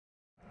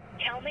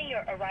Tell me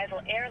your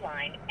arrival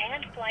airline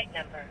and flight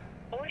number,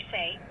 or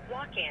say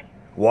walk-in.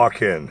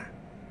 Walk-in.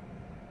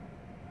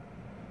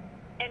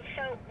 And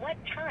so, what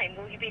time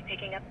will you be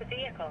picking up the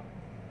vehicle?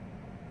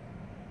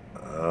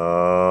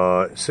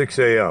 6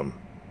 a.m.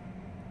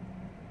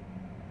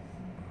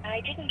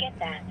 I didn't get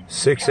that.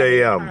 6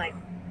 a.m.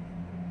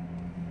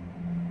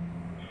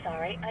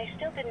 Sorry, I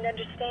still didn't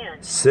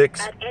understand.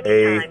 6 At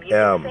any time, you can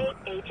a.m. say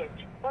agent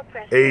or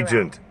press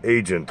Agent, 0.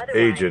 agent,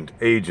 Otherwise, agent,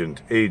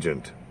 agent,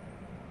 agent.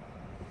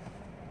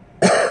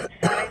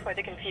 Sorry for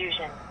the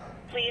confusion.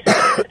 Please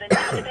hold for the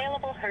next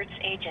available Hertz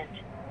agent.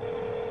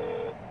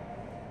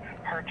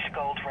 Hertz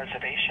Gold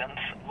Reservations.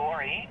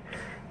 Lori,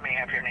 may I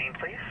have your name,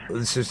 please?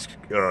 This is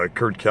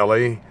Kurt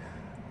Kelly.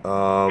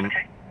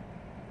 Okay.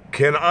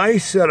 Can I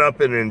set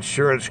up an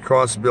insurance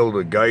cross-bill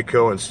to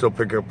Geico and still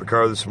pick up the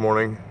car this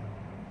morning?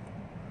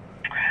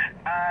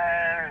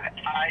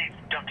 I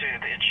don't do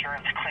the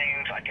insurance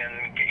claims. I can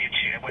get you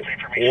to with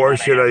information.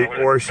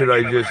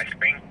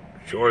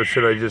 Or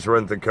should I just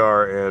rent the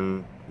car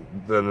and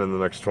then in the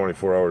next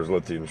 24 hours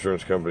let the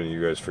insurance company you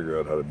guys figure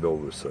out how to bill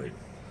this thing?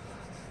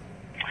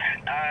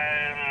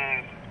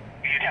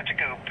 You'd have to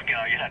go.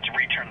 You'd have to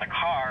return the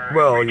car.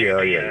 Well, yeah.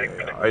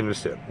 I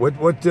understand.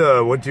 What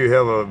do you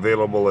have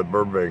available at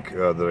Burbank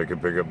that I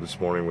could pick up this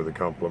morning with a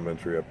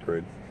complimentary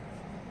upgrade?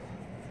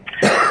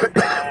 Let's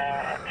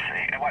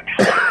see. What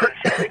time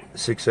is it?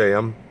 6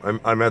 a.m.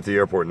 I'm at the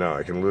airport now.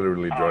 I can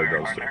literally drive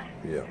downstairs.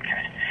 Yeah.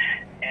 Okay.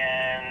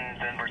 And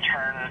then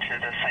return to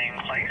the same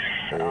place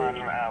on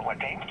what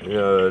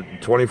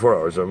date? 24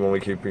 hours. I'm only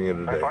keeping it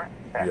a day. 24?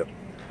 Okay. Yep.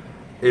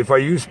 If I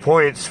use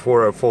points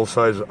for a full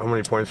size, how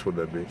many points would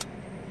that be?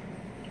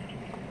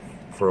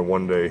 For a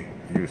one-day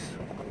use?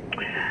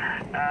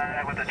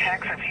 With the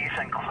tax and fees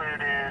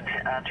included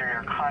under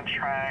your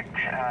contract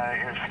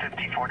is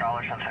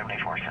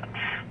 $54.74.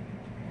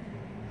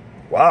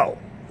 Wow.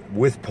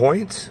 With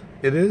points,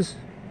 it is?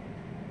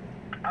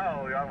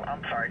 Oh,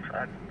 I'm sorry.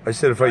 I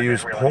said if I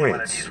use didn't realize you wanted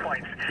points. to use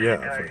points.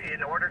 Yeah.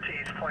 In order to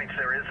use points,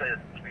 there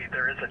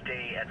is a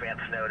day advance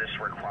notice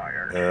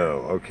required.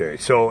 Oh, okay.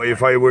 So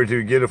if I were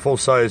to get a full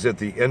size at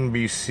the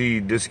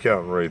NBC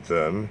discount rate,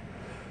 then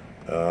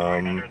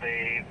Under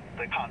the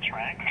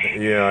contract.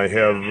 yeah, I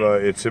have.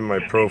 It's in my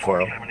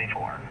profile.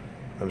 $54.74.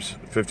 I'm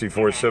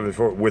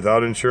 $54.74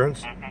 without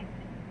insurance.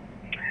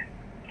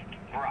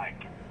 Right.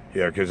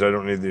 Yeah, because I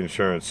don't need the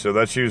insurance. So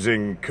that's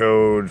using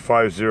code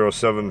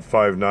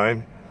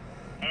 50759.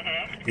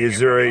 Is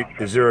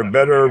there a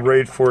better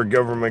rate for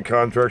government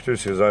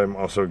contractors? Because I'm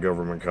also a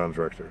government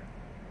contractor.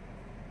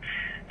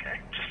 Okay,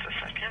 just a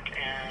second.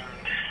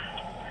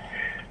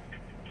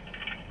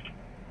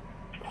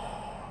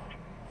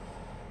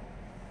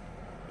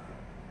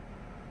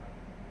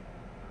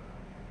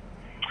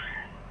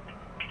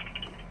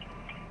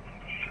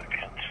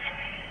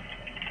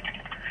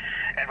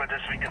 And would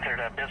this be considered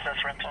a business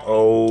rental?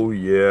 Oh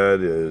yeah,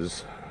 it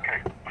is.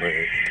 Okay.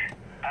 Right.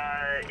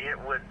 It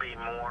would be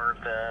more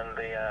than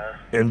the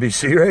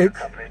NBC rate?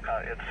 company.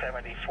 It's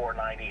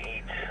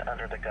 $74.98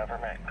 under the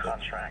government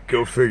contract.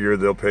 Go figure.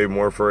 They'll pay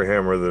more for a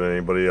hammer than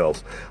anybody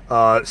else.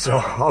 So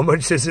how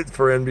much is it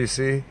for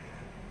NBC?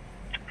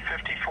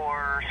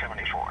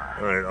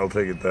 $54.74. All right, I'll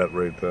take it that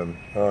rate then.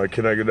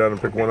 Can I go down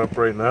and pick one up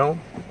right now?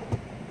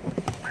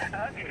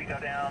 If you go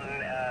down.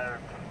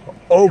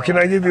 Oh, can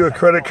I give you a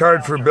credit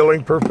card for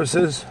billing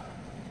purposes?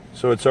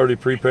 So it's already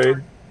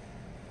prepaid?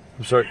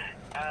 I'm sorry.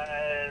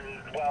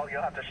 Well,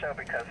 you'll have to show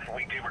because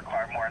we do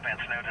require more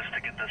advance notice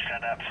to get this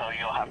set up, so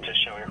you'll have to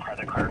show your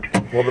credit card.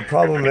 Well, the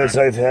problem is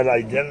I've had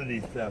identity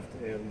theft,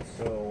 and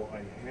so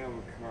I have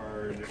a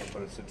card,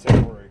 but it's a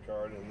temporary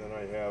card, and then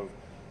I have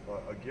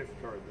a gift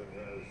card that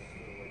has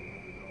like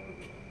 $100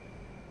 in it.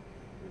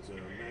 It's a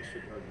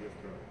MasterCard gift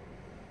card.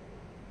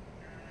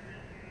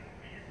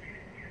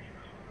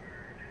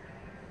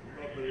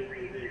 No, but it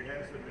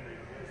hasn't been.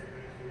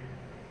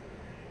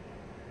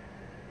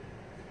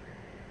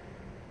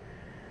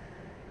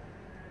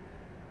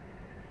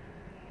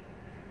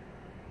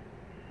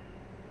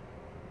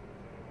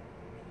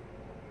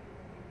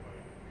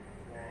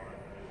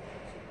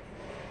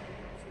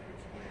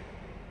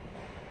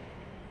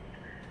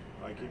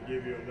 I can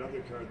give you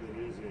another card that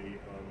is a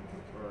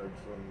card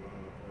from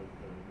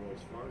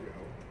Wells Fargo.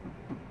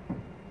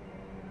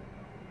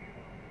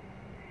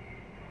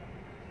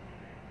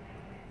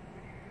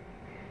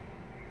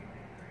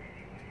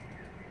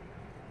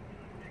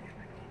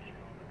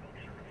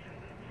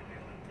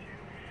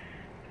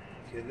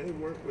 Can they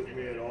work with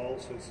me at all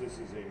since this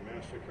is a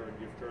MasterCard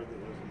gift card that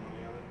has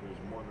money on it?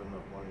 There's more than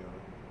enough money on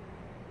it.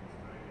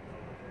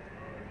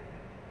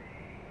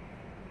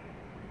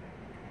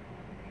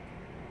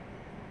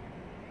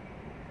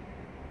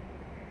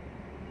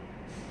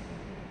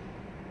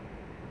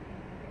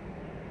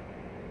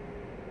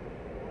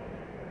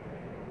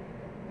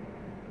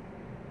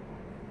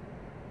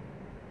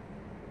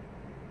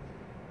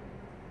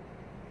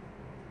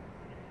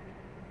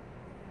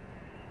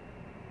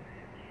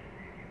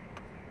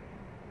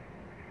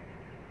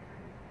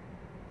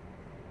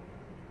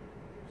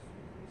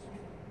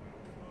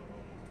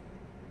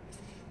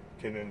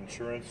 can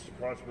insurance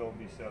cross-bill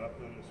be set up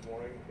then this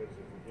morning? Because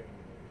if we can't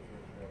get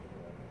insurance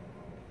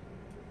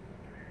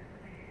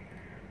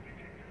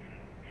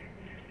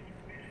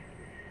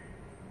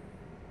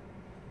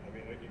I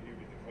mean, I can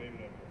give you the claim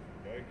number for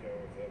Geico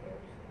if that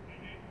helps.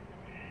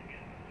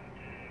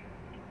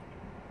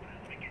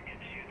 We can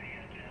get you the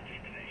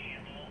desk that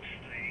handles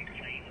the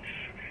claims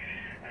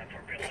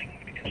for billing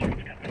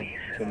insurance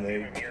companies. Can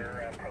they? From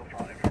your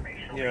profile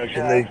information. Yeah,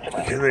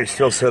 can they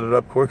still set it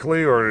up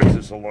quickly, or is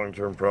this a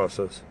long-term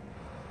process?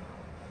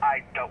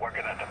 I don't work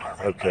in that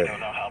department. Okay. I don't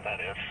know how that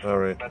is. All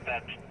right. But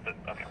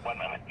okay, 1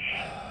 moment.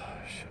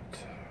 Shit.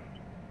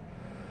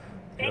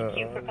 Thank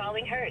you for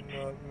calling Hertz.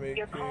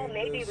 Your call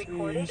may be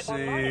recorded or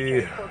easy.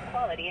 monitored for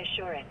quality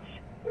assurance.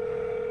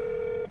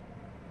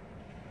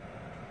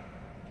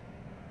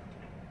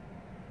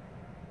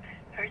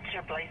 Hertz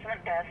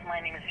Replacement Desk. My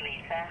name is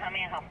Lisa. How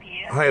may I help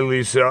you? Hi,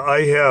 Lisa.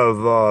 I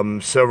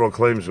have several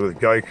claims with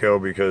Geico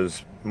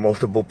because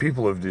multiple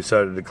people have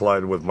decided to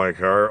collide with my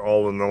car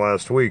all in the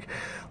last week.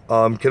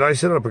 Can I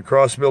set up a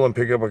cross bill and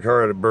pick up a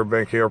car at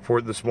Burbank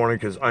Airport this morning?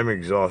 Because I'm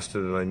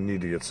exhausted and I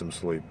need to get some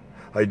sleep.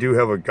 I do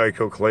have a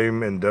Geico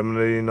claim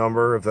indemnity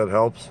number, if that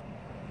helps.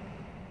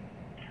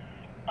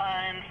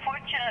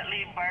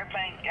 Unfortunately,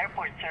 Burbank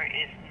Airport, sir,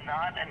 is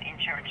not an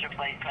insurance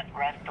replacement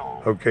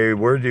rental. Okay,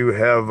 where do you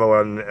have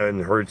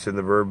on Hertz in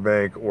the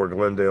Burbank or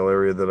Glendale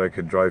area that I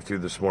could drive through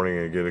this morning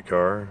and get a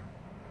car?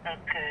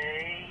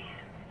 Okay.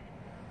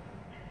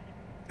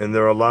 And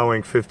they're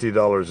allowing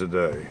 $50 a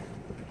day.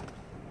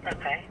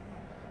 Okay.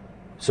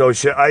 So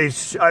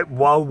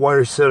while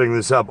we're setting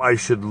this up, I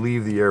should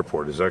leave the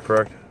airport. Is that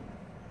correct?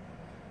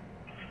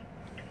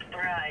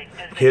 Right,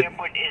 because the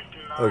airport is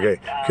not... Okay.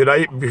 Could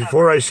I,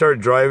 before I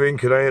start driving,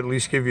 could I at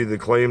least give you the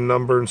claim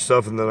number and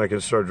stuff, and then I can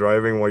start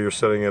driving while you're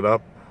setting it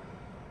up?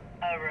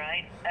 All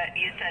right.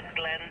 You said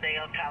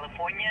Glendale,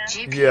 California?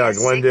 Yeah,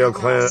 Glendale,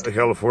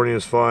 California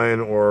is fine,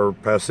 or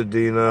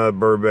Pasadena,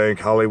 Burbank,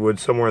 Hollywood,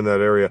 somewhere in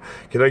that area.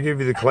 Can I give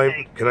you the claim?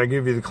 Okay. Can I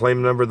give you the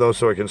claim number though,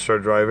 so I can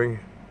start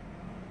driving?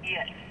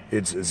 Yes.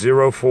 It's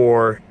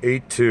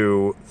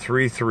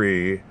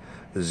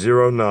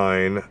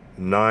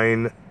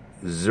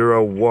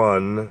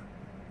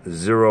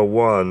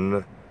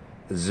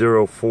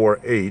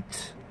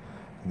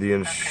The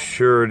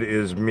insured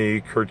is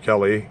me, Kurt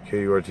Kelly,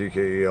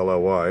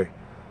 Kurtkely.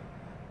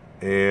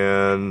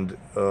 And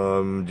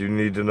do you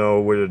need to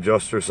know which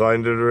adjuster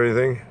signed it or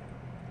anything?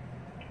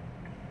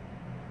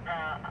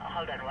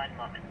 Hold on 1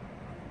 moment.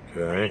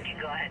 Okay. You can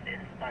go ahead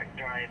and start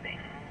driving.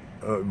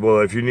 Well,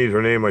 if you need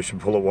her name, I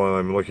should pull it while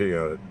I'm looking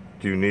at it.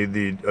 Do you need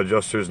the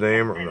adjuster's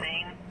name or The no?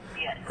 name?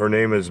 Yes. Her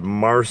name is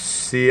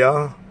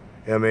Marcia,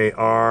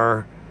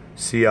 Marcia,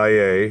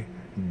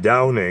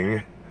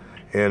 Downing,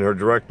 and her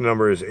direct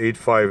number is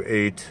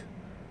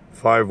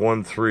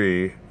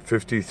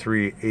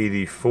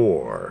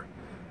 858-513-5384.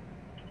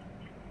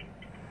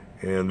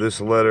 And this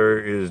letter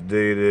is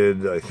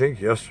dated, I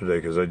think,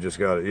 yesterday, because I just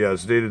got it. Yeah,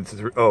 it's dated, it's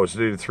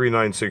dated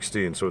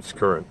 3/9/16, so it's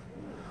current.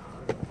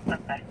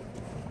 Okay.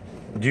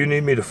 Do you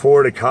need me to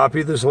forward a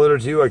copy of this letter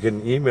to you? I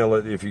can email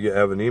it. If you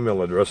have an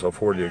email address, I'll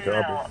forward you a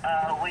copy.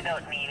 No, we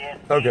don't need it.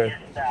 Okay.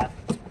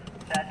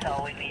 That's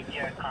all we need,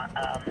 your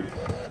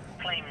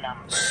claim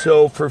number.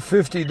 So for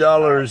 $50...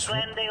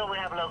 Glendale, we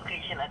have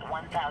location at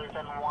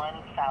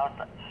 1001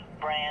 South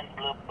Brand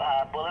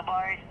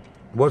Boulevard.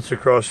 What's the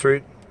cross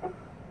street?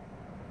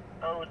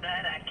 Oh,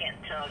 that I can't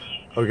tell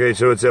you. Okay,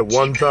 so it's at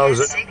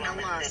 1000...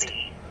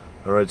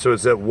 All right, so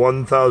it's at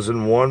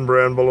 1001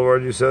 Brand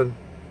Boulevard, you said?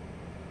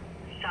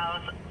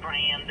 South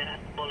Brand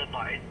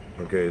Boulevard.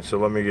 Okay, so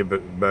let me get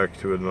back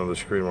to another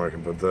screen where I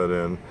can put that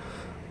in.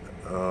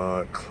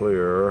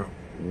 Clear.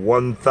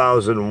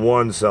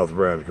 1001 South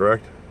Brand,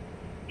 correct?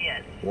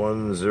 Yes.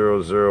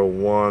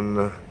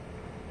 1001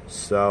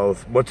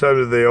 South. What time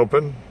did they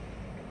open?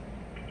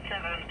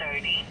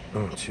 7:30.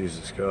 Oh,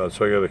 Jesus God.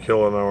 So I got to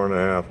kill an hour and a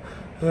half.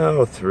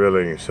 Oh,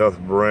 thrilling. South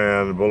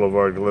Brand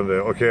Boulevard,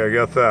 Glendale. Okay, I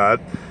got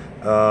that.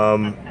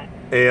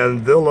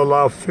 And they'll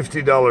allow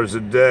 $50 a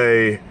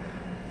day.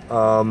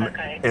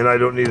 Okay. And I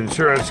don't need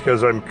insurance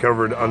because I'm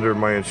covered under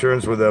my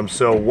insurance with them.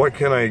 So what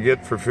can I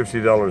get for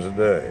 $50 a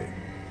day?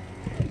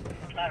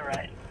 All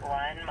right.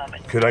 1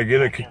 moment. Could I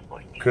get a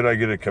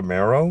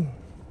Camaro?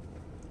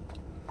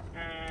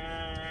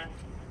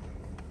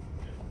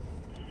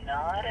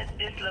 Not at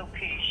this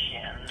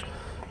location.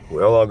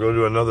 Well, I'll go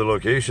to another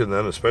location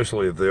then,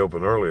 especially if they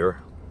open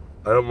earlier.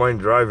 I don't mind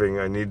driving.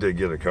 I need to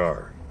get a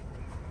car.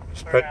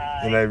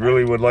 And I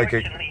really would like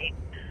a...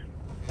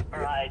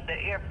 Right, the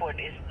airport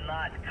is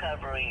not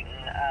covering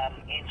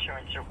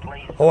insurance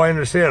replacement. Oh, I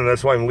understand.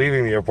 That's why I'm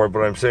leaving the airport. But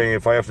I'm saying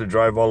if I have to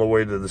drive all the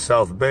way to the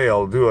South Bay,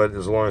 I'll do it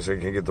as long as I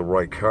can get the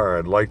right car.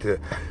 I'd like to...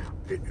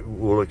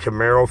 Will a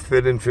Camaro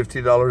fit in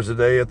 $50 a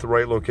day at the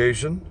right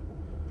location?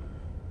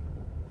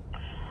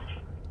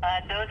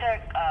 Those are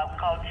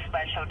called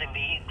specialty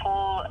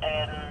vehicle,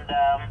 and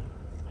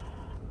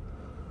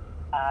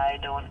I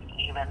don't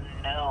even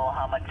know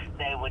how much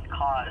they would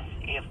cost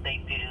if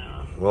they do.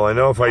 Well, I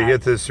know if I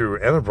get this through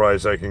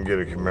Enterprise, I can get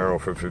a Camaro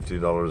for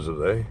 $50 a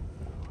day.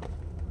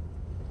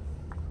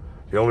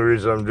 The only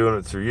reason I'm doing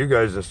it through you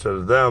guys instead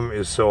of them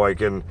is so I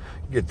can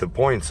get the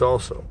points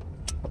also.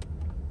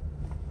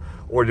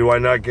 Or do I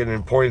not get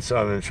any points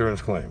on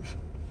insurance claims?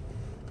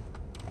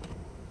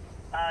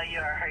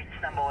 Your Hertz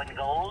number 1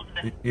 gold?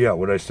 Yeah,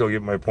 would I still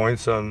get my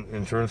points on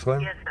insurance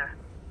claims? Yes, sir.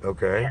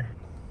 Okay.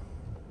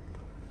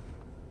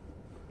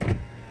 Yes.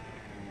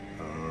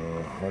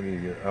 How do you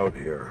get out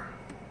here?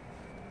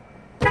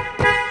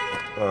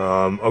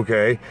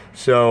 Okay,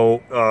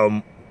 so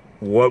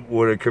what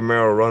would a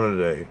Camaro run a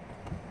day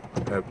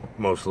at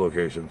most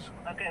locations?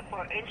 Okay,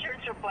 for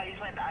insurance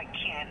replacement, I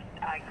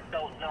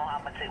don't know how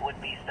much it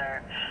would be,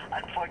 sir.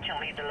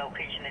 Unfortunately, the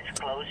location is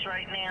closed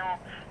right now,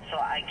 so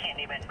I can't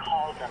even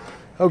call them.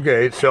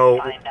 Okay, so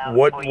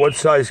what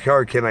size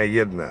car can I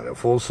get in that? A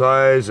full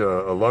size, a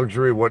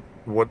luxury? What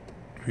do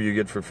you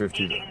get for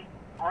 50?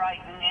 Right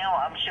now,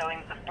 I'm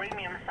showing the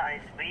premium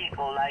size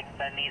vehicle like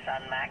the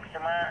Nissan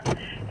Maxima.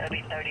 It'll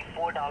be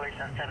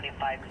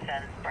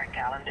 $34.75 per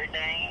calendar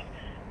day,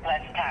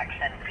 plus tax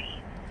and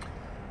fee.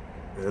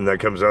 And that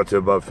comes out to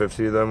about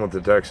 50 then with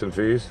the tax and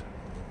fees?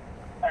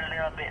 A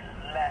little bit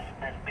less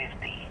than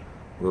 50.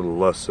 A little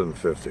less than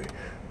 50.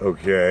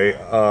 Okay.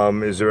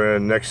 Is there a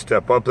next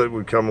step up that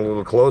would come a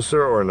little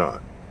closer or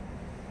not?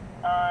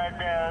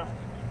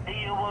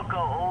 You will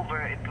go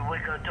over if we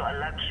go to a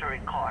luxury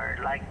car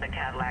like the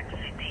Cadillac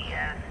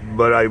CTS.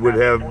 But I would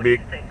have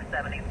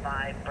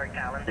 $46.75 per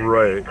calendar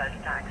right. day plus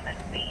tax and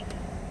fee.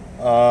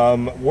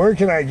 Where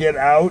can I get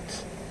out?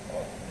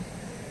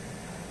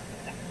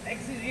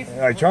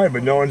 I tried,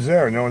 but no one's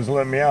there. No one's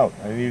letting me out.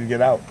 I need to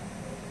get out.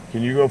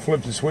 Can you go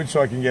flip the switch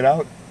so I can get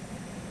out?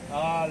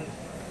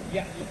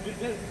 Yeah.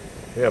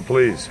 Yeah,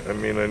 please. I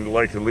mean, I'd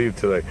like to leave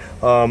today.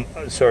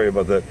 Sorry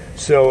about that.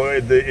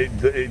 So,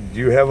 do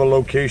you have a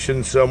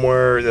location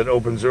somewhere that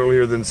opens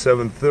earlier than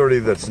 7:30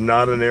 that's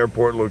not an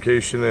airport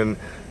location in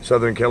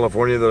Southern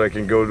California that I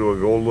can go to a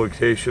gold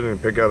location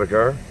and pick out a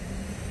car?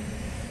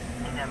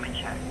 Let me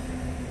check.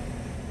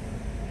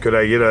 Could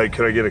I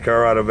get a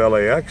car out of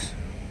LAX?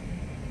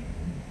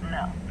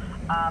 No.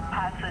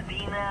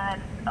 Pasadena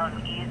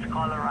on East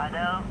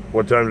Colorado.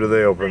 What time do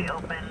they open?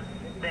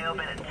 They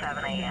open at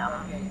 7 a.m.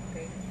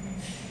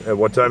 At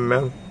what time,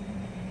 ma'am?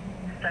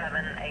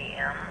 7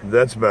 a.m.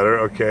 That's better.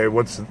 Okay,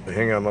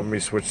 hang on, let me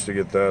switch to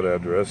get that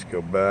address.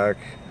 Go back.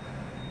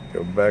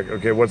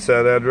 Okay, what's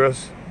that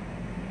address?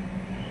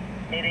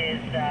 It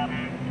is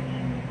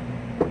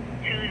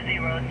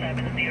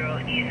 2070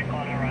 East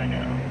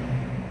Colorado.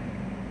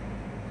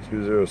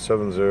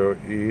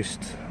 2070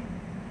 East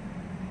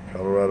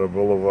Colorado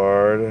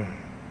Boulevard.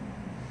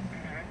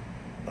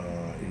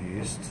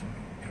 East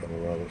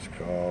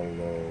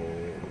Colorado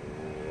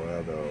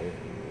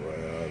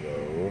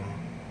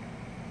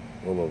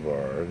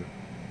Boulevard.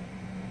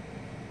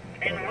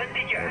 And when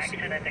did your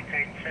accident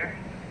occur,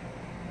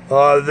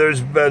 sir?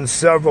 There's been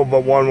several,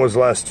 but one was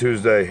last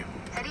Tuesday.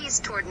 Head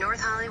east toward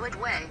North Hollywood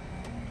Way.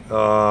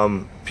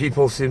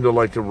 People seem to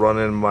like to run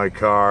in my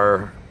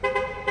car,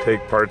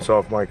 take parts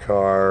off my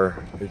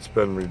car. It's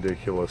been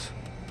ridiculous.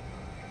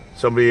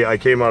 I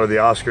came out of the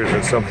Oscars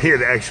and somebody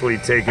had actually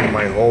taken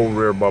my whole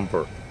rear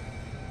bumper.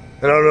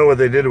 And I don't know what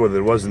they did with it.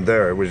 It wasn't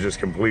there. It was just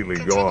completely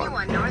gone. Continue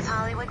on North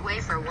Hollywood Way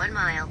for 1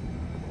 mile.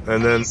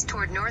 And then east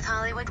toward North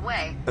Hollywood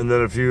Way. And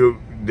then a few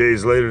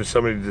days later,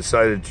 somebody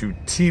decided to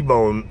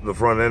T-bone the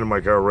front end of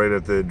my car right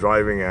at the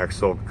driving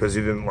axle because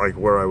he didn't like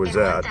where I was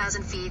at.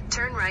 1,000 feet,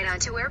 turn right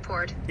onto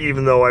Airport.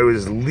 Even though I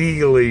was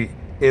legally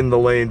in the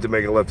lane to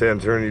make a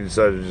left-hand turn, he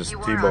decided to just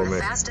T-bone me. You are on the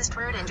fastest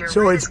route and your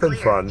so route it's is been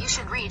clear. fun. You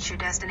should reach your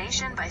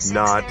destination by 6:30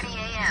 Not.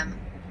 a.m.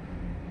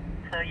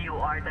 So you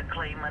are the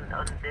claimant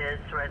on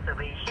this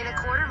reservation? In a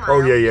quarter mile,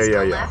 Oh, yeah.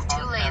 go left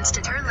 2 lanes to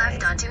turn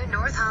left onto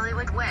North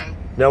Hollywood Way.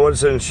 Now, when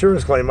it's an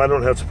insurance claim, I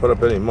don't have to put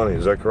up any money.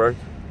 Is that correct?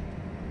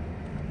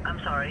 I'm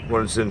sorry?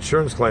 When it's an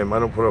insurance claim, I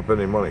don't put up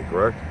any money,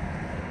 correct?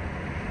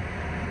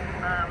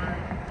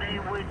 They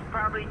would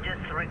probably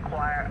just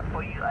require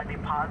for you a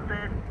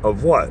deposit.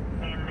 Of what?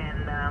 And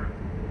then,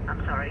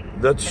 I'm sorry.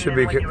 That should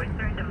be... When you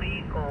return the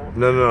vehicle...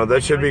 No.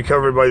 That should be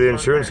covered by the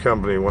insurance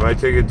company. When I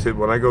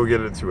go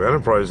get it through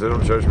Enterprise, they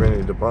don't charge me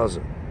any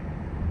deposit.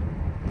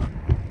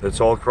 It's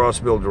all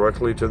cross-billed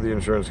directly to the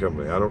insurance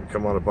company. I don't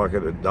come out of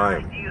pocket a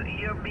dime.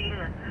 You're being...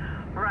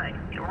 Right.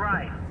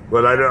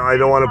 But I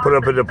don't want to put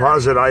up a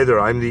deposit either.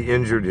 I'm the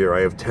injured here.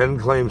 I have 10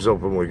 claims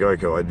open with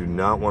Geico. I do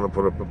not want to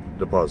put up a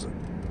deposit.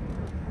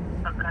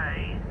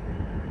 Okay.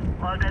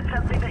 Well, that's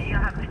something that you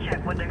have to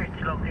check with the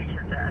Hertz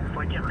locations.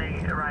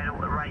 Unfortunately,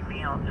 right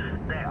now,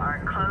 they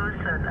are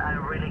closed, and I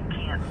really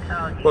can't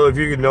tell you. Well, if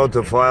you could note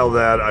to file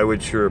that, I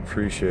would sure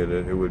appreciate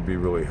it. It would be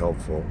really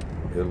helpful,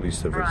 at least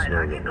if it's Right,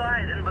 I no can go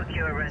ahead and book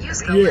your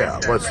Use reservation. the Yeah,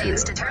 left let's 2 do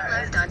lanes that. to turn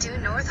left onto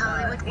North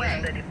Hollywood Way.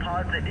 If the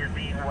deposit is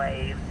being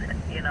waived,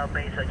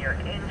 based on your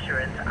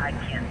insurance, I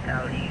can't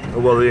tell you.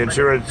 Well, the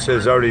insurance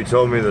has already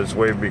told me that it's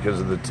waived because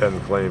of the 10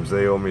 claims.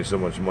 They owe me so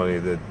much money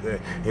that,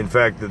 in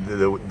fact,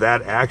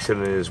 that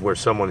accident is where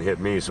someone hit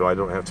me, so I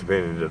don't have to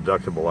pay any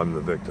deductible. I'm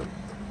the victim.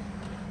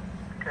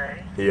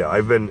 Okay. Yeah,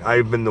 I've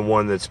been the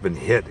one that's been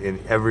hit in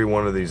every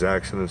one of these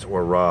accidents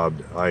or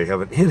robbed. I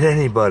haven't hit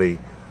anybody,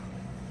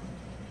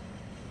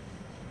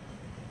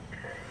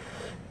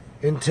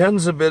 And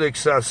 10's a bit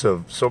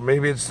excessive, so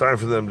maybe it's time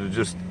for them to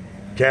just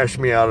cash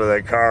me out of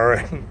that car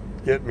and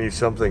get me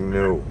something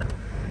new.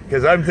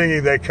 Because I'm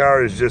thinking that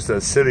car is just a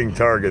sitting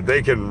target.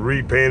 They can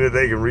repaint it,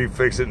 they can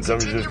refix it, and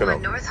somebody's just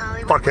going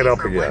to fuck it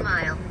up again.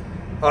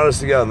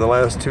 Honest to God, in the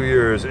last 2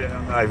 years,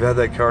 I've had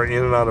that car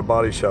in and out of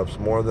body shops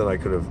more than I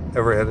could have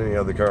ever had any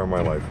other car in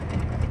my life.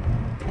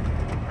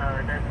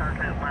 That sounds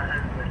like my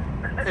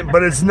husband.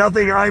 But it's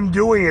nothing I'm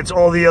doing, it's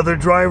all the other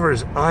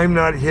drivers. I'm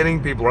not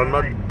hitting people, I'm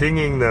not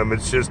dinging them.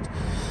 It's just,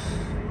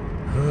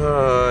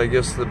 I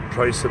guess the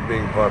price of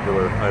being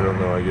popular. I don't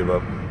know, I give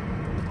up.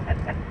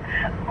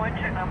 What's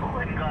your number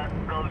one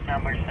gold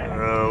number,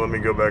 sir? Let me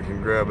go back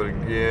and grab it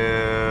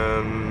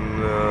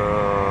again.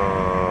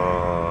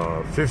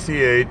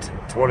 58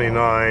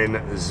 29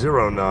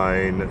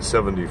 09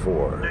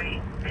 74.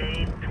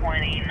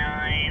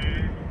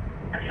 3829.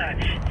 I'm sorry,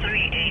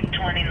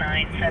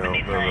 3829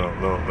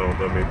 79. No,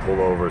 let me pull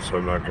over so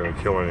I'm not going to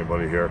kill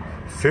anybody here.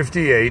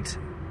 58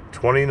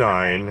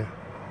 29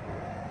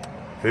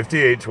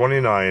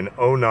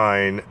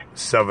 09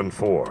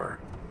 74.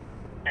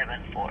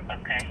 74,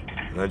 okay.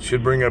 That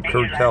should bring up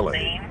Kurt Kelly.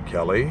 Name?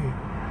 Kelly.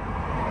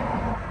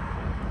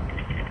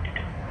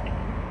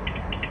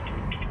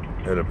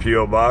 At a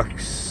P.O.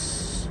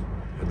 box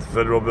at the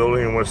Federal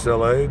Building in West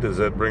LA. Does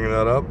that bring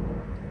that up?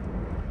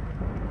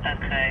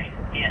 Okay,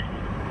 yes.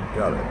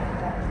 Got it.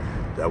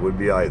 That would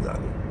be I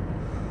then.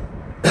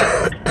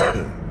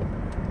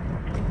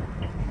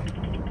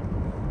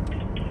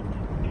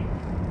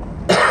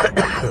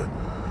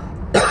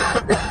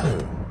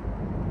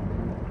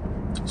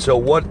 So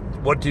what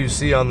do you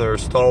see on their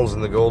stalls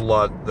in the gold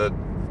lot that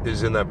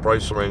is in that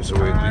price range so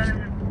we at least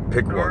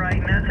pick one?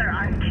 Right now, sir,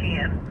 I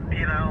can't.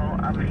 You know,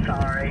 I'm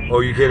sorry. Oh,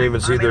 you can't even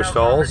see their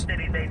stalls?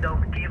 They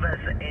don't give us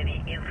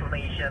any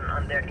information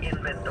on their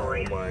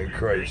inventory. Oh my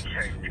Christ.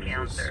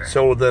 Counter.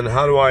 So then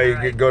how do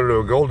I go to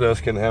a gold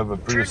desk and have a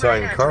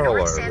pre-assigned car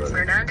North alert? San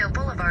Fernando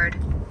Boulevard.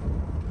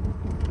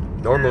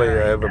 Normally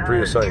I have a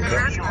pre-assigned In a car.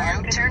 half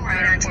mile, turn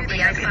right onto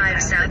the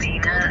I-5 South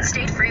Golden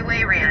State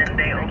Freeway ramp. And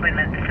they open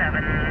at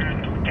 7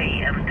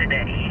 a.m.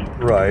 today.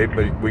 Right,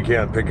 but we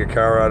can't pick a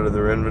car out of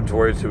their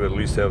inventory to at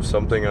least have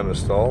something on the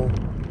stall?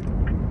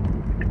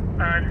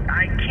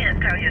 I can't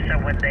tell you, sir,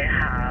 what they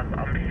have.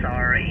 I'm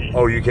sorry.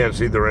 Oh, you can't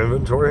see their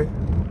inventory?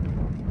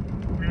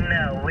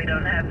 No, we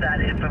don't have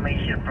that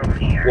information from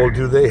here. Well,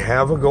 do they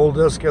have a gold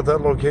desk at that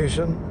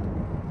location?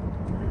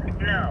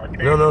 No.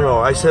 No.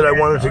 I said I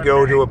wanted to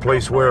go to a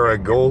place where a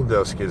gold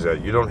desk is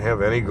at. You don't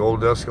have any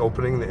gold desk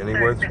opening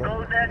anywhere? The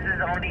gold desk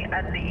is only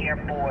at the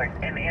airport,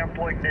 and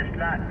airport does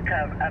not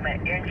cover,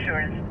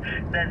 insurance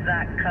does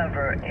not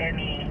cover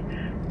any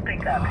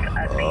pickups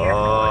at the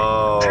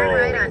airport. Turn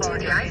right onto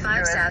the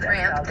I-5 South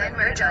ramp, then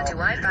merge onto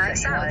I-5 You want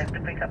South. to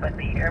pick up at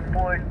the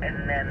airport,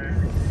 and then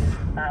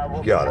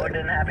we'll be Got more it.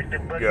 than happy to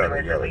book the Got it.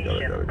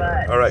 reservation.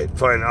 But All right,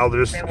 fine. I'll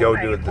just they will go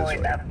pay do it for this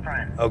way. up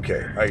front.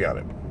 Okay, I got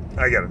it.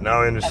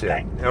 Now I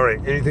understand. All right,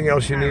 anything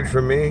else you need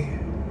from me?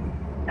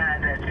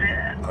 That's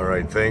it. All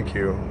right, thank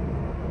you.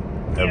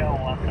 You're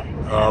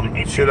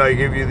welcome. Should I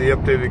give you the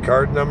updated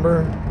card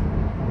number?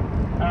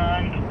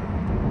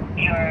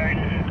 Your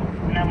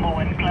number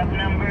one club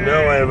number?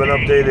 No, I have an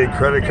updated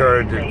credit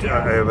card.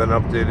 I have an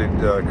updated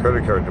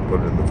credit card to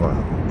put in the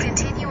file.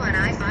 Continue on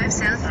I-5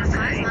 South for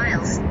 5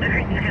 miles. The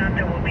Hertz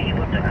counter will be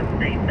able to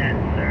update that,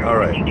 sir. All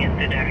right. When you get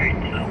to the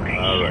Hertz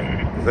location. All right.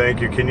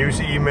 Thank you. Can you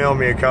email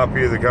me a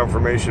copy of the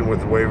confirmation with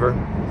the waiver?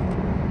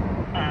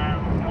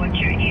 What's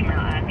your email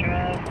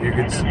address? You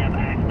can I don't have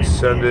access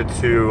send it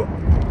to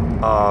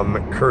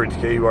Kurt,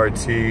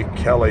 K-U-R-T,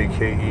 Kelly,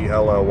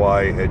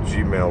 K-E-L-L-Y,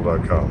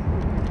 @gmail.com.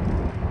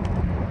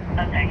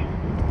 Okay.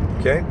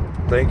 Okay?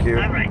 Thank you.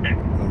 All right, sir.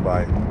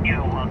 Bye.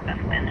 You're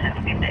welcome, and have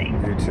a good day.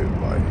 You too.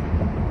 Bye.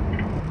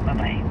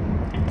 Bye-bye.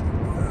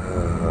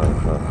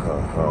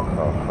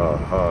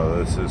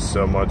 This is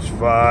so much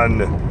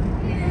fun.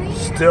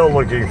 Still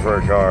looking for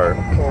a car.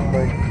 Oh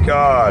my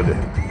God.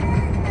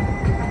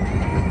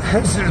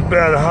 This has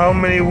been how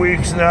many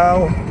weeks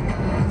now?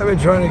 I've been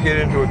trying to get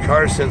into a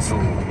car since,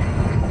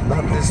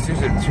 not this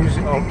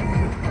Tuesday,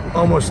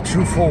 almost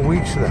 2 full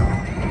weeks now.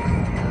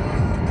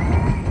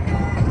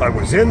 I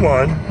was in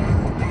one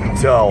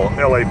until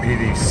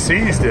LAPD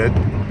seized it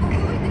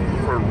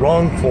for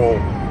wrongful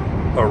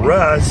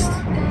arrest,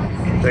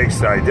 thanks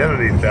to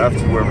identity theft,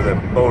 whoever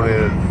that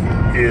bonehead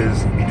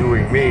is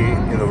doing me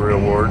in the real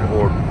world,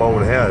 or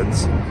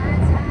boneheads.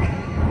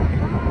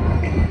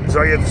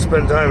 So I get to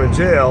spend time in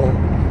jail,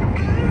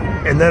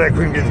 and then I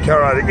couldn't get the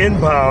car out of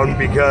inbound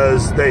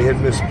because they had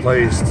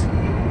misplaced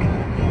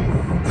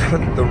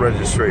the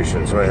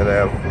registration, so I had to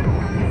have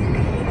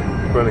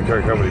rent a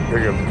car company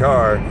pick up the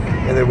car,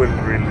 and they wouldn't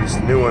release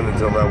the new one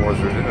until that was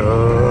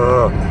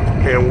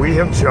and we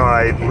have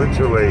tried,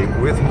 literally,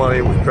 with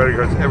money, with credit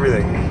cards,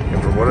 everything,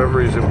 and for whatever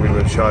reason we've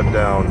been shot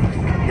down.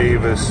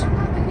 Avis,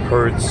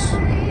 Hertz,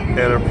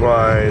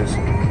 Enterprise,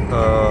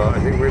 I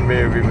think we may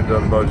have even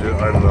done budget,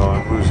 I don't know,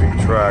 I'm losing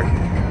track.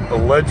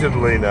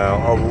 Allegedly now,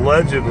 I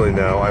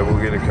will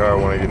get a car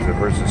when I get to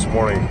Hertz this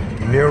morning,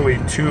 nearly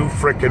 2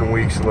 frickin'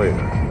 weeks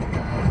later.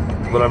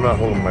 but I'm not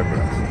holding my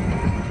breath.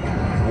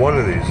 One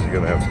of these is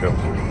going to have to come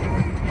through.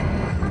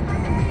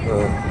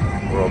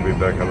 Or I'll be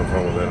back on the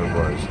phone with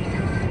Enterprise.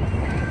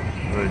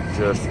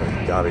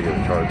 I gotta get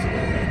a car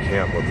today. I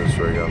can't let this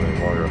drag on any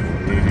longer. I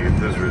need to get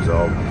this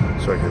resolved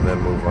so I can then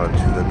move on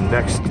to the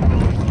next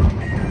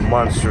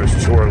monstrous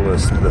chore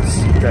list that's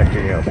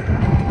stacking up.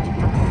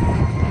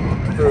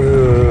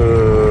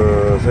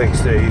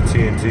 Thanks to AT&T,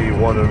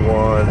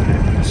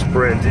 1&1,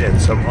 Sprint,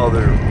 and some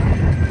other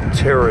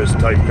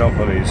terrorist-type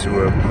companies who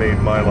have made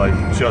my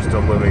life just a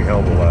living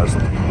hell the last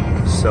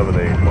 7 to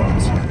 8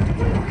 months.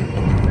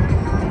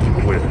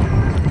 With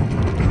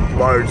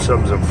large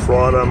sums of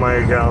fraud on my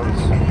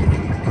accounts,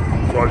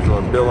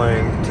 fraudulent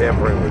billing,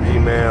 tampering with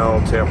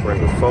email,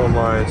 tampering with phone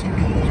lines.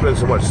 There's been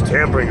so much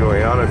tampering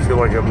going on, I feel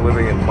like I'm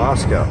living in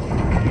Moscow.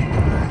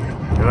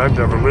 And I've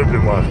never lived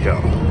in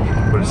Moscow,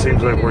 but it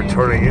seems like we're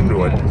turning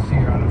into it.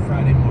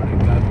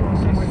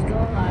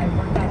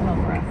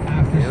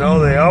 You know,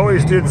 they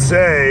always did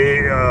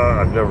say,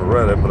 I've never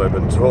read it, but I've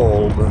been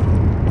told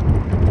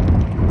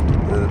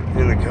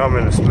in the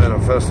Communist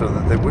Manifesto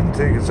that they wouldn't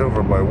take us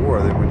over by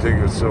war. They would take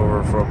us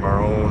over from our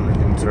own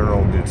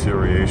internal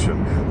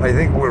deterioration. I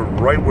think we're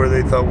right where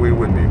they thought we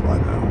would be by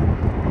now.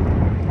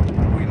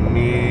 We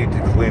need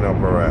to clean up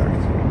our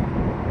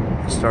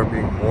act. Start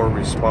being more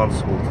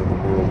responsible to the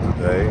world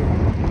today.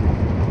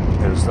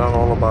 And it's not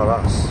all about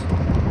us.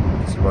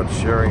 It's about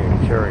sharing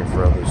and caring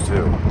for others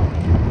too.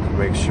 To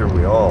make sure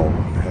we all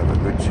have a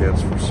good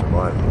chance for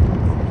survival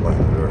on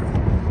planet Earth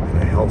and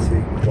a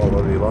healthy,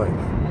 quality life.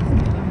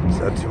 Is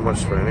that too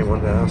much for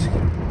anyone to ask?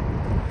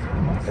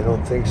 I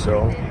don't think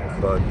so,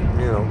 but,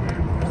 you know,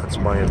 that's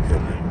my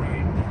opinion.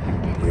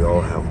 We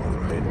all have one,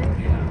 right?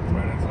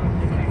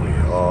 We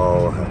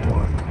all have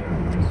one.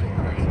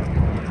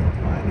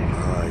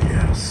 Ah,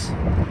 yes.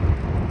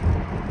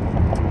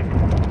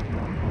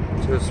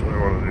 Just what I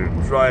want to do.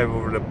 Drive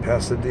over to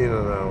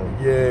Pasadena now.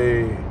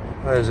 Yay.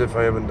 As if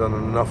I haven't done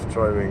enough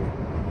driving.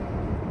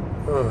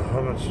 Oh,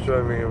 how much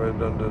driving have I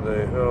done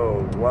today?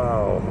 Oh,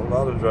 wow. A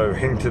lot of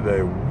driving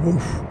today.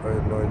 Woof. I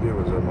had no idea it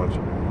was that much.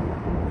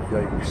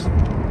 Yikes.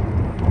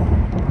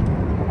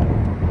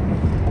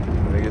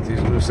 I'm going to get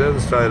these loose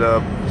ends tied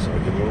up so I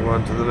can move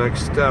on to the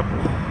next step.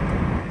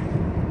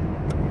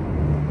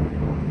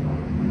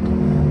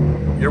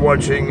 You're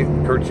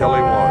watching Kurt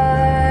Kelly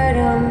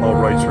 1. All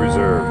rights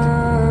reserved.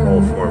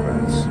 All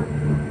formats.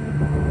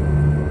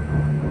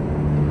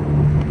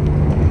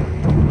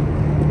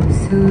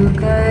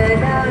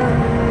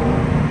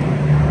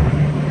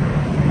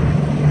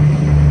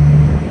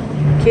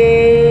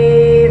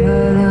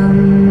 Kevalam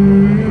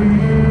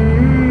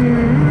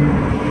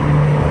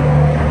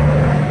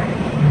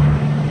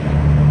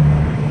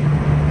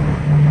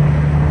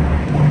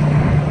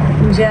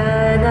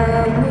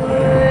Janamurti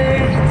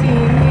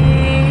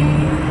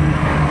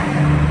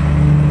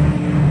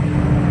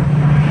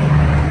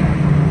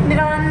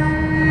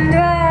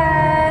Dvandratitam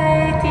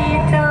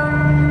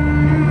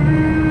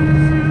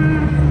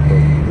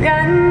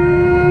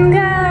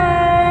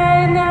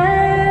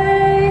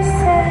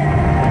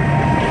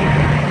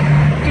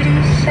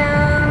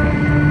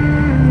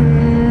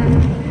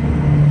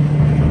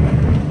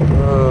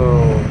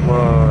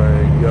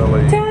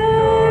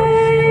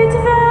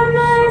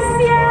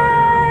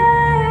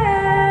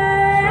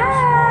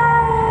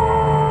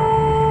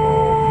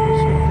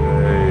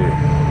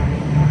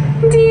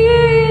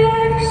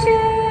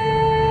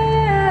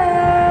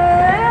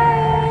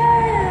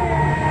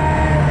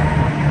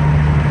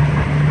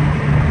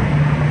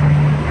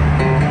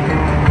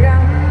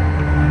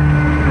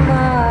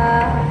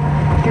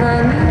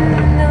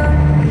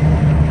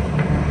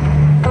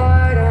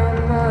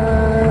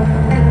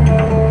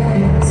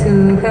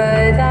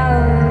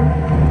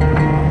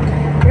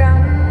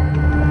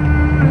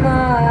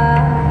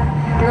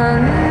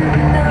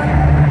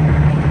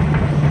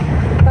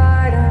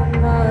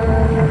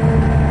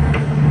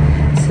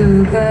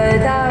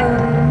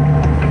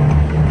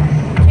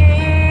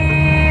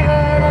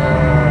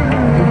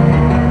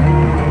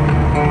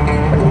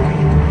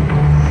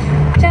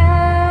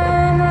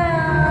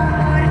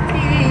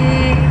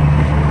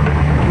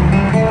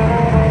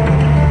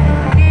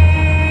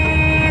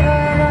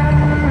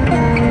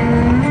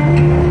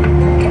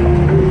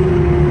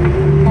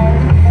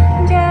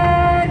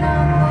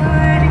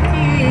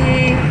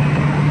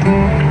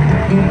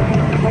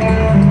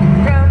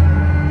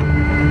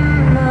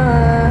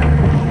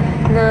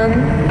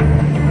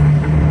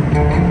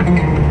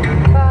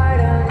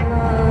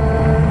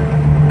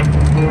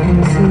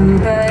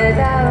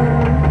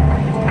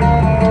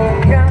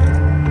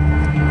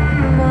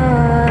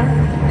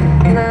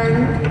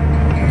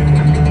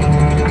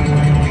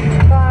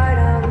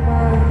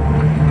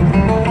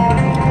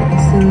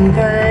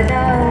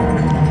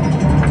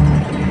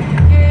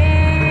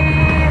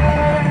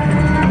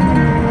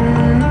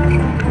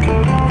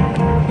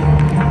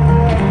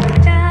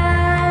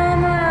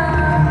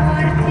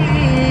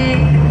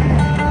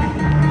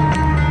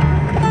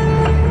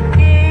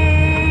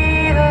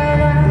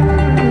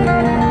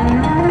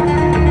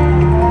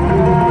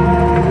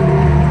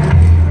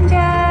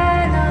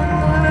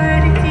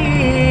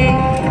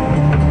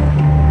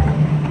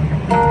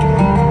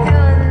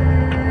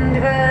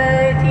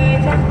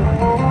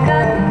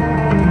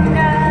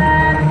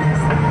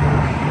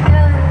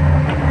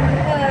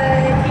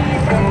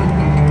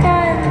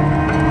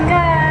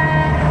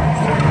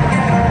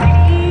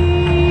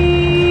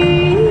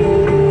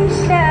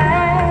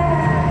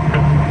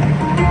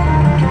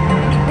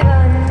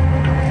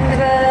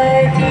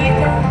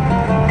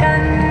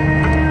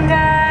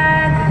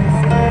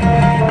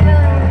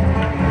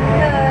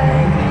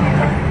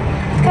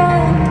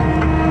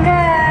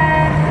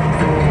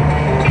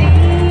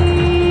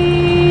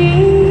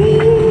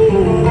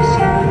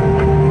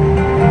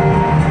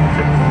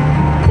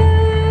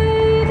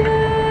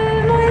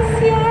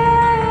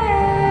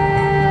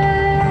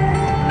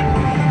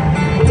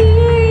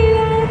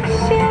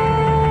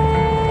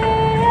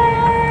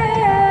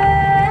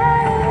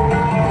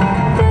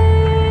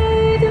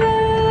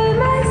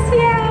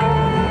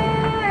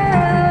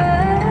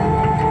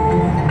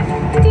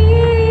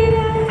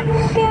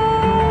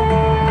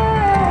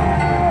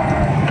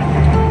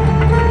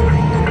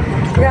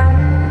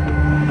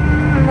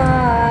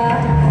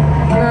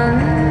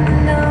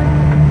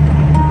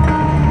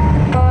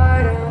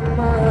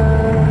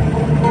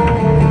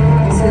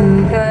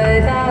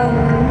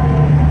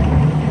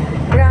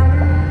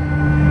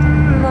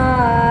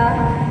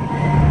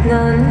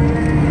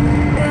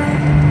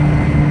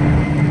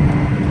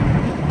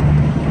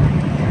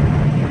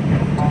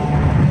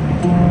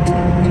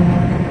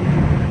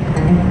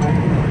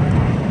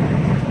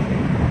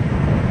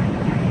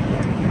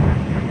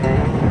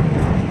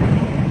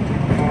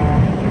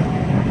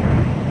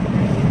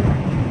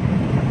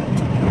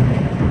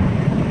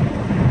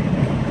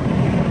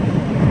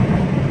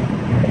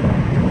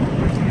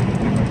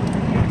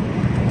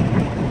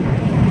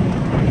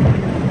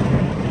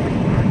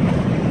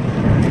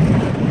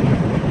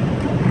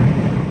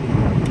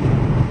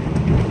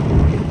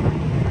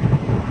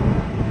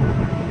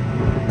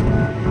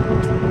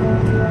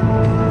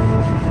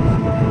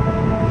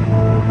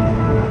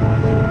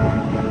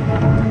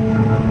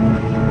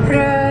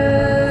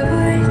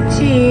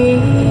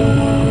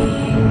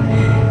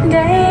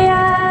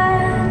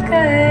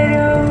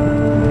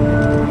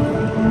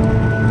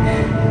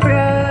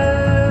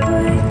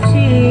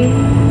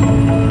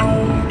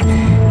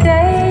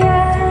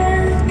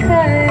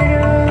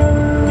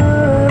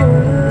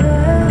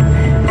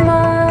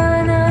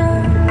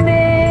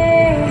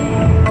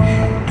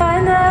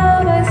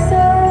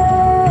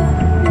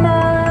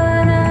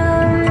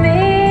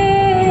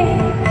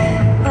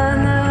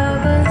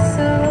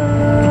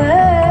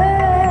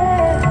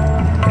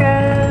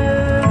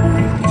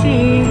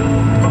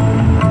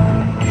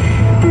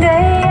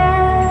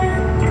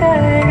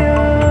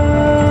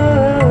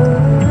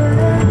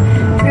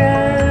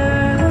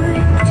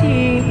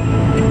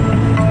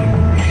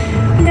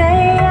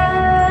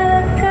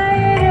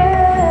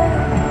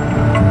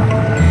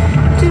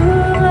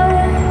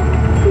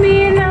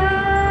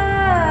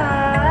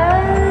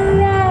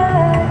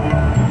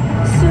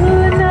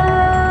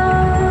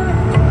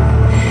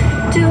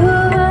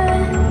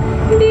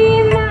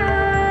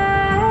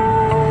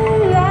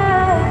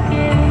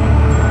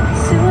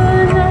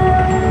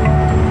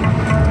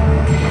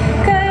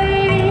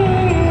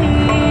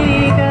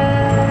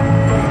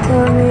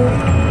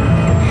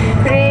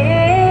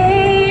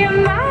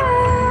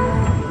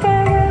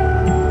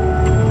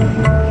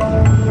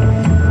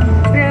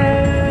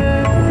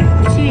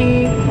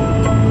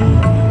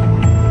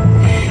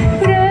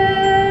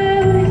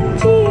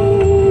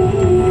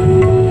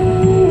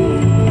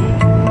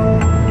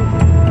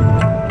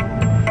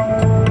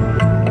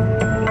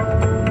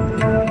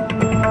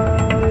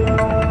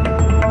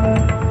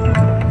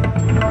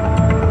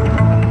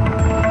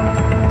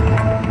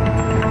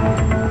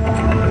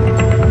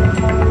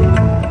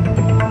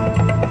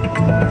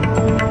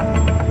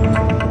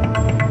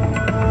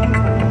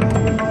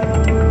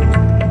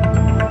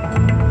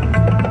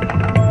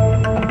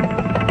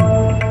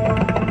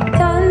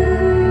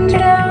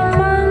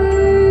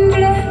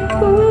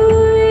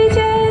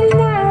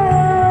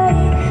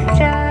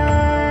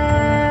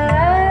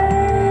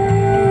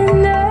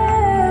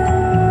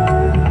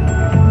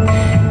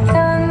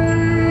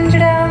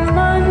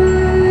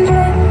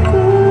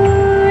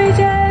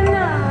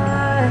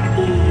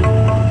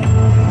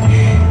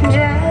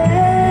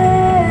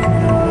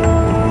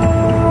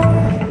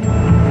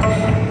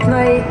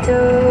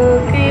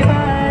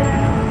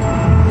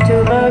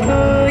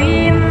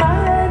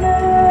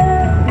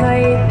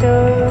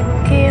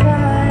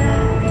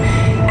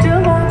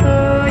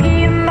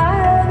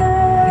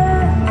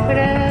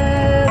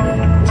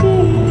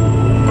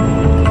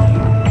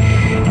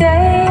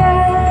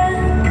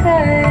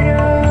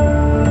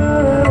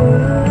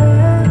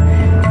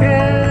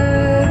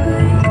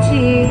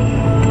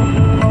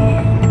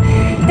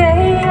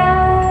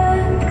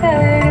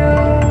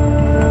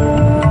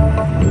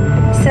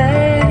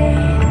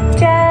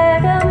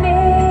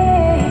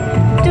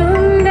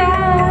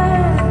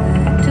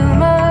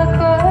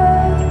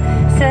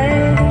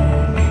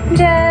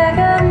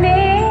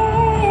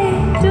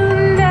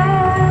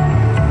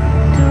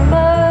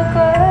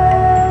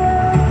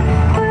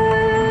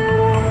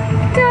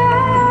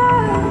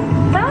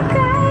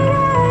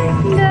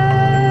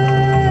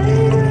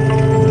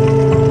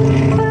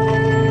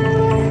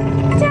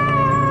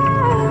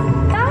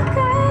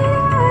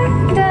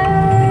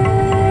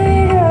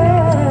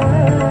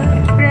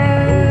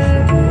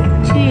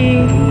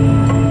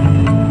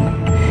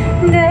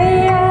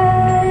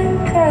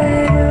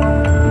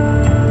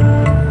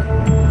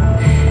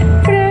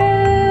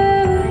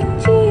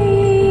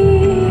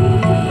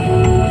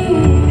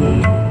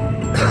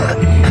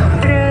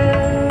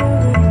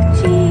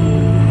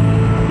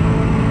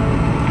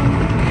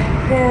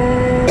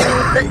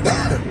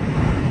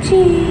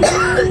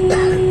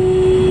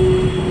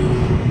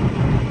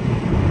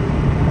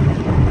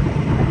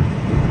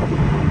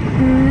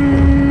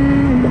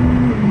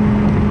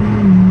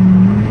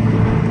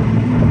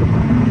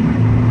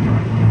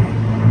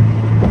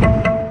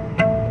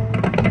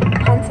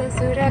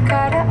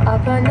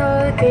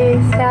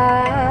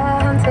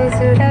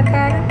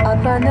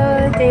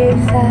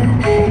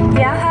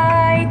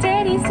यहाँ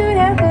तेरी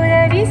सुरह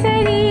पुररी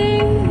सरी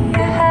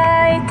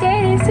यहाँ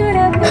तेरी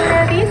सुरह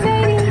पुररी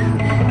सरी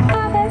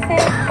अब से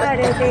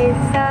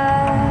परदेसा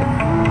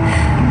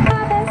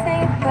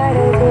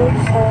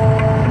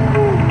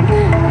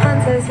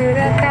Hansa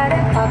surakara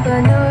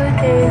apano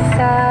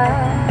desa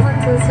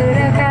Hansa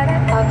surakara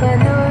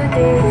apano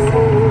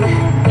desa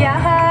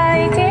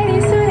Yahai teri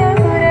sura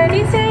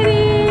purari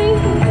sari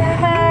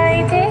Yahai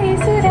teri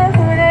sura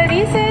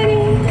purari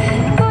sari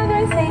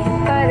Abase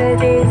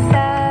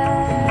paradesa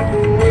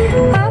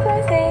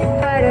Abase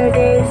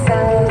paradesa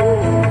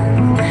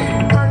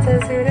Hansa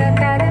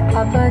surakara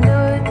apano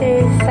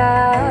desa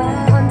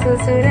Hansa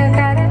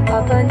surakara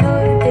apano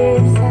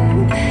desa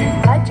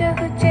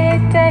Ajahu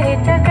cheta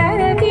hita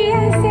kara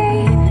diya se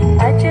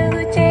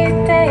Ajahu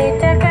cheta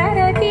hita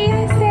kara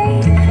diya se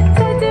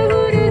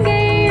Satguru ke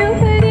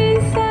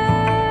upadesa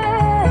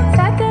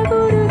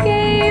Satguru ke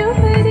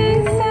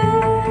upadesa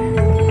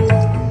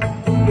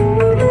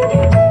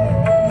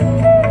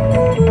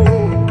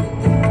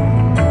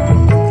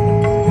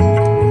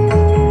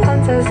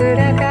Hansa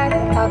surakara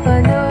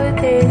apano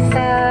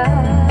desa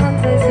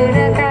Hansa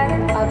surakara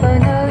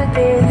apano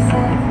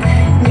desa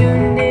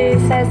Junde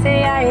se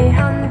aaye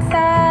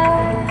Hansa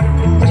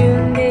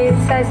Junde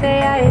se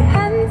aaye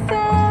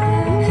Hansa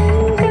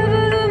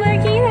Kabul umar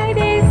kina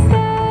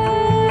desa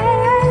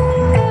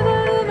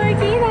Kabul umar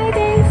kina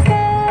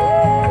desa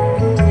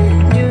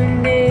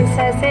Junde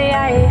se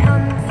aaye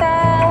Hansa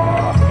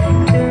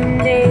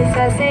Junde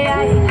se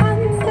aaye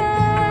Hansa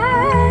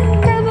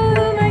Kabul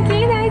umar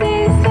kina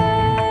desa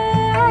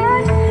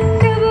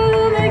Kabul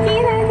umar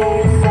kina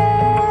desa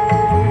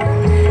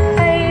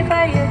Ay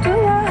pariyo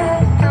dua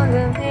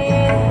tanda me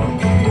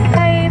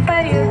Ay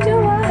pariyo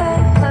dua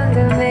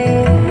tanda me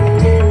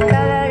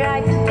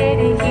Kalagai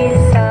teri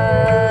kisa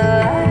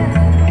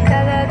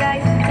Kalagai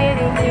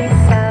teri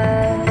kisa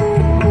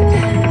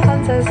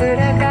Hansa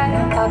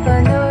surakara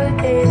apano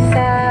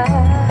desa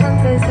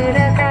Hansa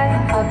surakara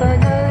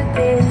apano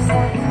desa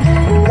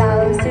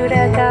Lau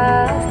surata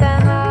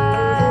sama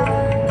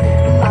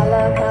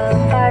Alakam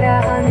para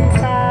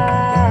Hansa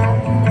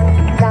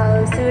Lau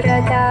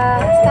surata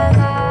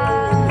sama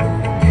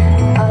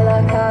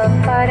Alakam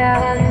para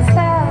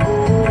Hansa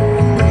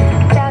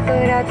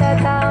Jagrata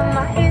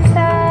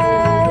tamahisa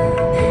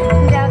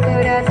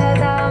Jagrata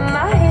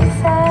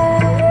tamahisa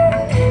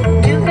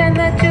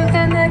Jugana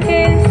jugana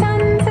ke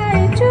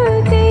sansai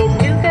chute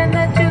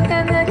Jugana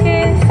jugana ke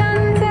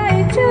sansai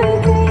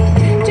chute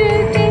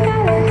Chute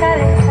kala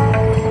kala sa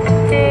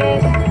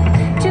Tega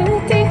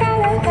Chute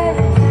kala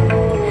kala sa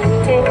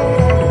Tega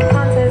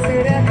Hansa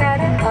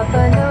surakara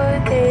apano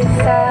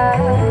desa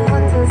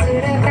Hansa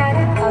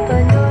surakara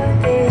apano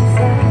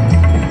desa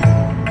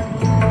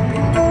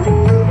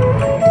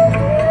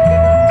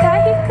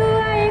Kahiku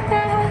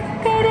aika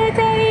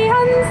karatari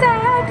Hansa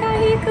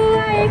Kahiku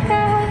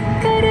aika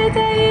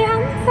karatari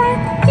Hansa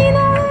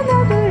Kina na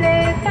bule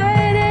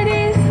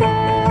paradesa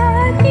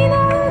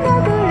Kina na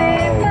bule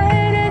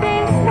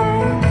paradesa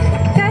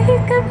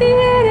Kahiku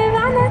pire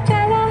vana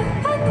chala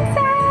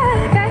Hansa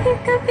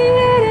Kahiku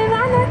pire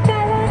vana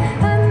chala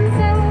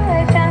Hansa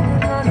Jana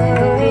mana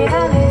hoi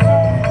hamisa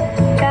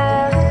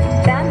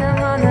Jana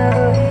mana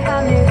hoi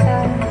hamisa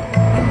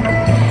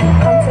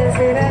Hansa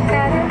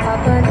surakara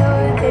apano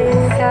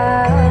desa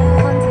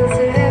Hansa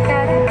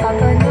surakara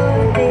apano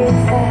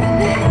desa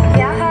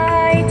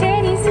Yahai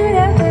teri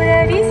sura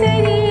purari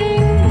sari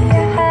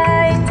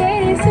Yahai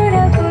teri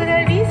sura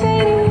purari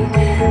sari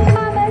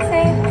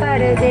Abase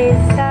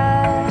paradesa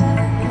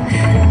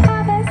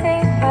Abase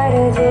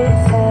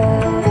paradesa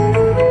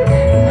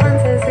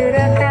Hansa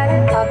surakara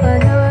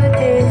apano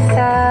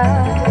desa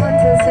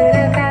Hansa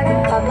surakara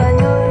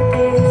apano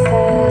desa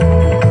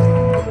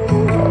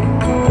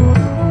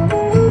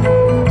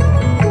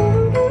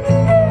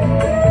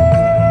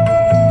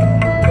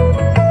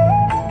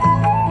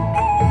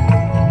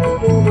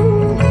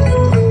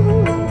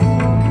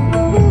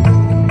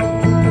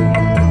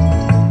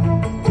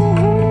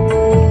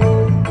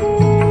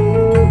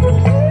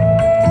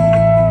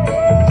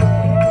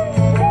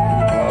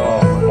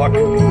Fuck.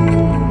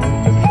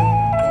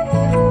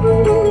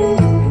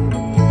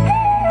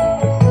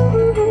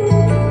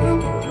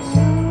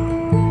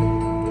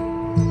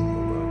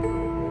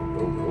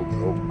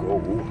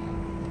 Go.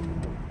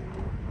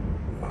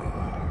 Oh,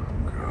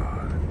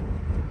 God.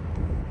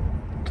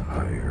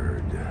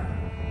 Tired.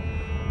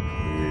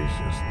 Please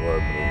just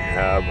let me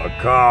have a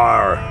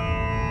car.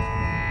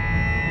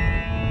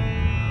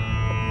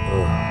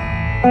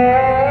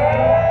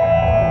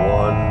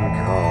 One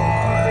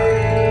car.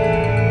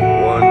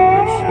 One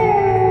mission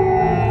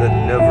that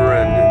never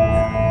ended.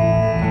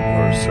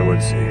 Or so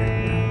it seemed.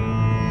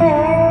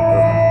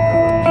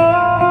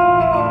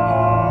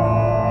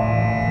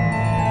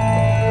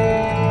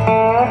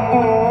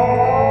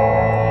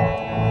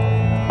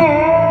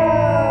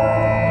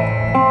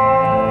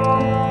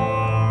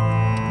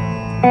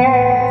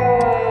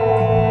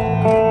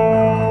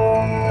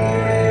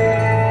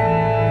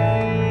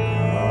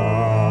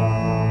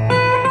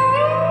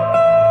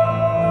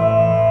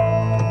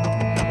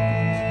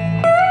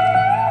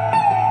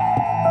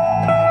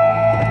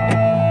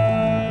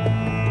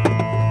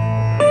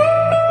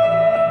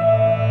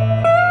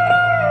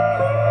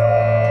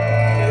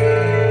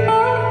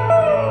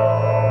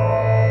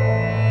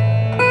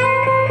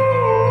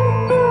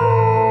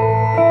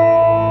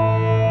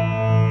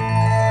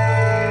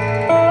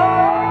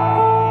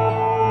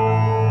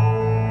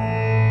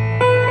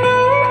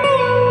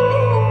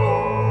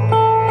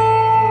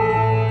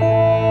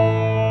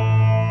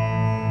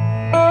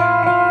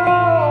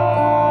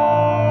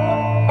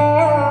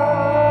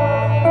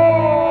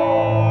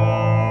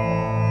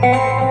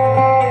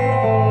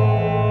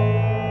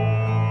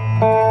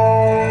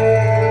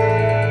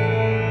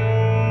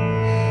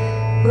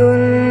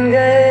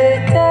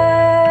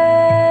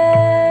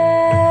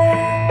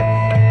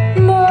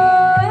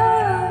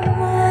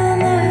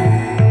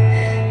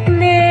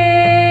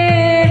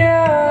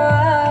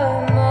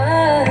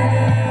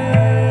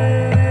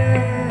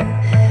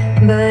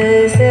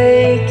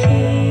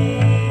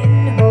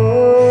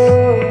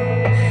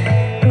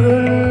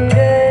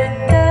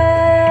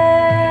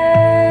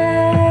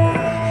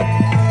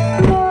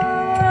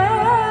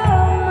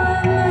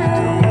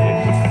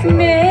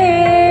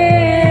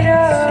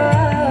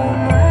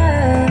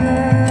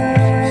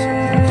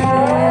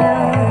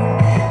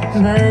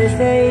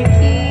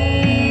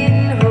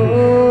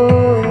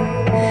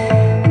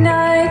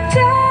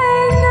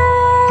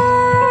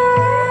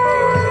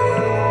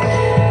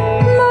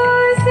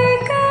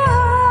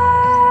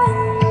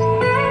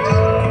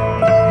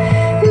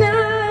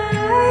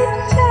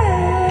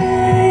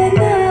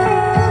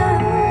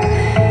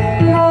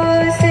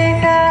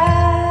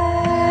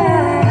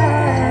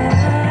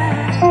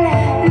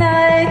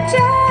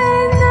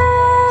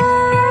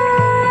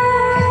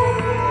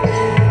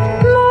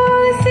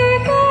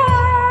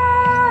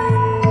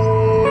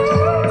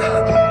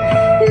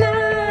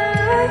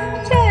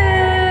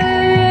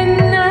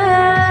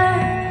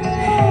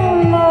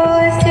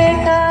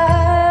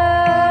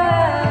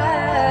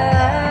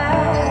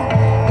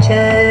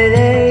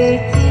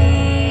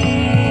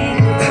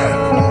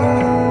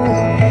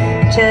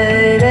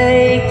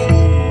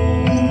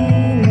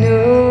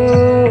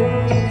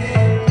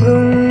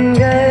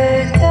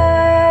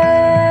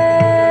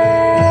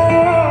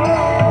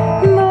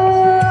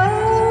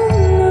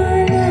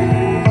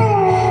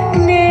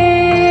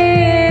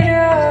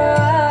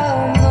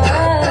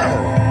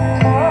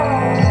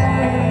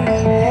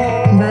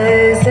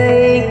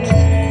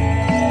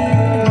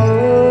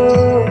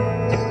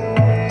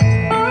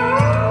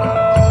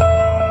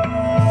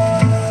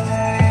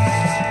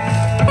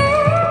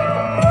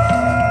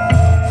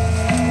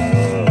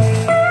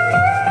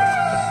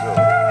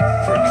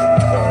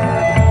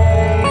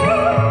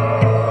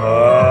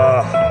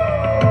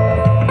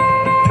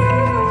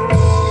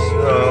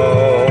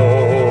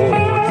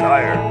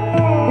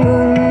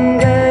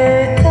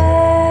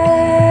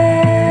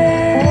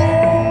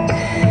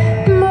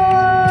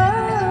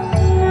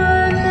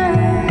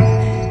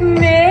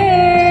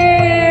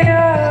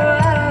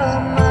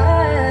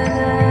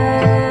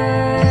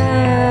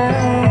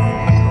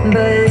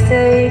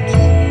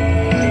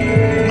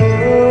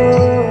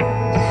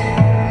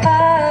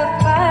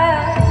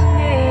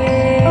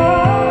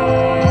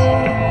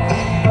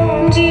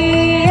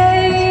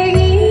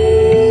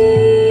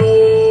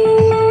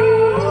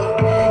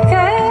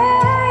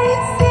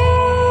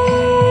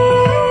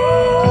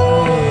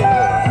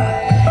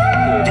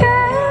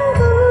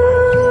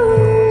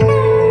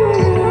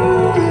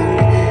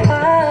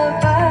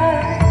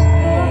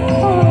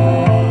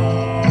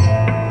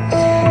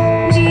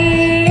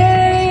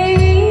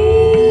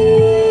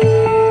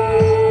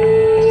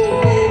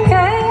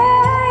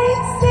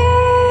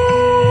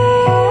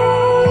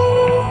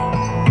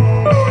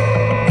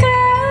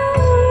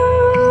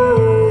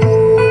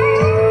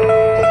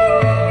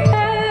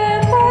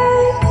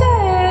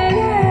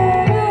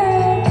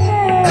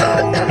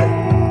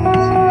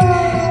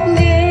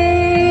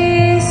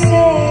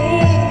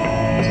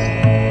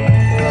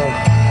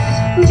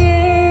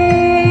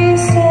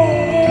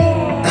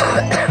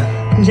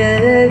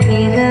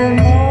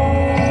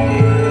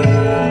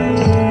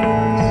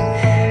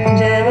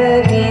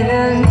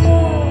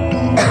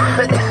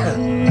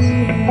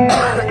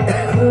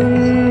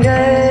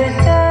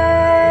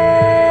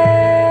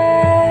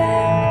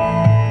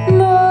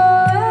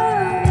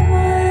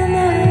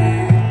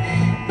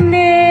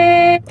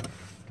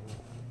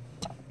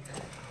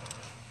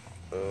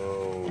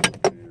 Oh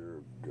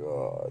dear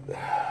God.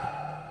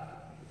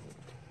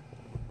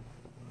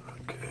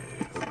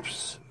 Okay,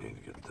 oops, need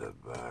to get that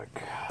back.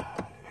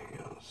 Hang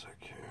on a sec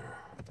here.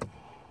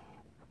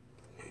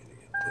 Need to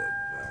get that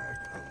back.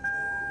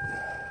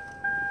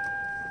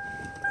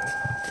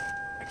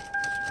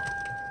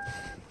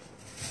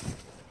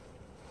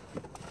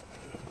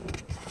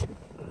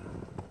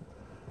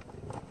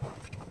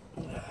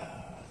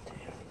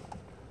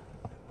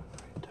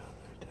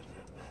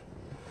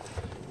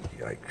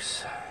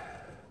 Yikes.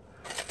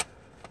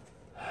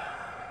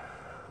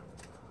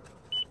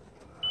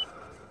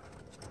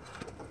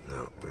 No,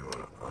 we want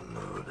to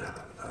unload.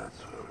 That's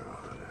what we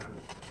want to do.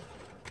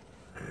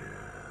 And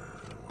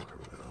walk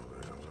around.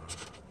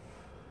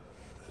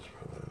 It's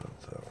probably not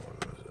that one,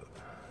 is it?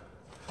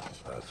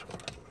 That's what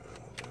we're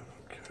going to do.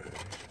 Okay.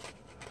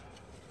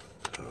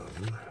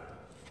 Done.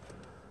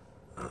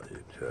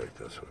 Eject,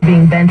 that's what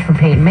Being benched for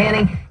Peyton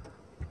Manning.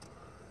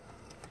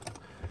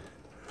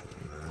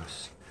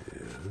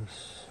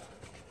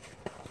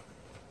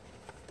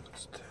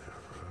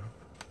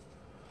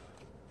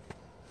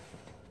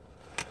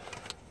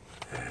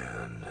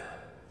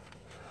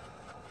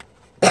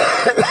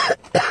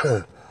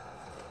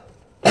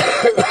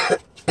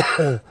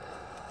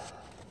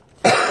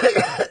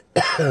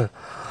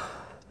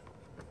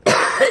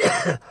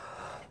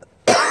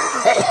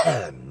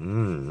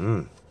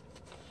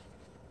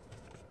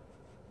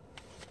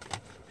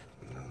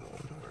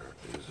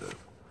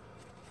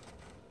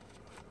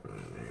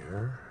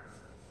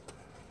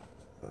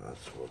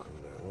 That's Welcome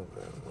to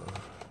Alabama.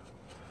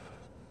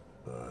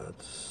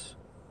 That's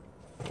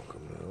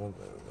Welcome to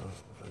Alabama.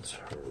 That's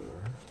her.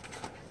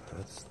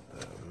 That's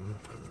them.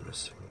 I'm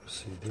missing a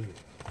CD.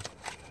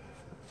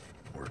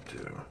 Or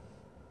two.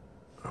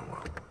 Oh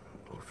well.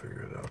 We'll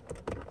figure it out.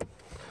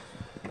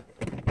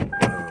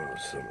 Oh,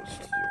 so much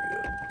to do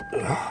yet.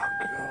 Oh,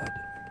 God.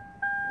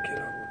 Get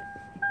up.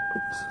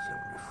 This is going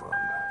to be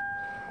fun.